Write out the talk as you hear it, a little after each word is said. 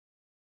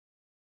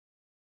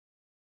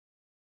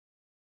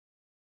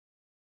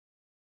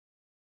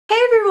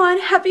everyone,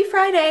 happy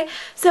Friday.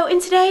 So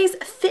in today's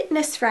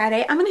Fitness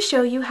Friday, I'm going to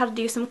show you how to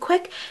do some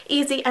quick,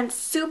 easy, and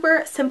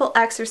super simple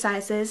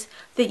exercises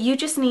that you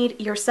just need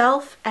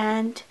yourself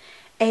and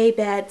a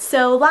bed.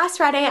 So last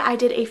Friday I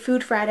did a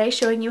Food Friday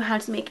showing you how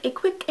to make a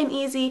quick and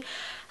easy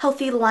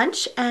healthy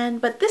lunch,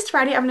 but this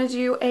Friday I'm going to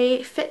do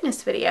a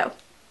fitness video.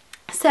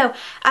 So,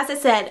 as I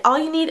said, all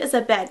you need is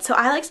a bed. So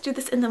I like to do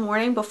this in the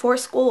morning before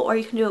school, or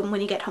you can do it when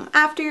you get home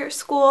after your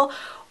school,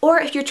 or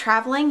if you're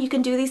traveling, you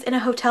can do these in a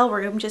hotel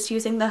room just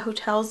using the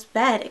hotel's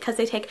bed because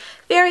they take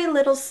very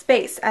little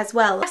space as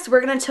well. So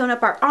we're going to tone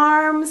up our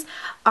arms,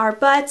 our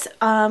butts,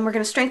 we're going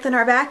to strengthen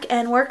our back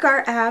and work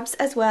our abs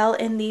as well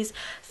in these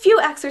few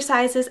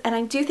exercises, and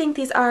I do think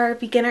these are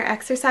beginner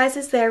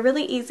exercises. They're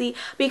really easy,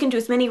 but you can do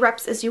as many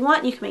reps as you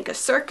want. You can make a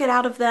circuit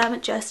out of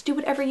them. Just do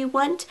whatever you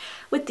want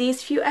with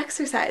these few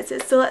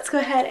exercises. So let's go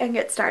ahead and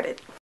get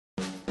started.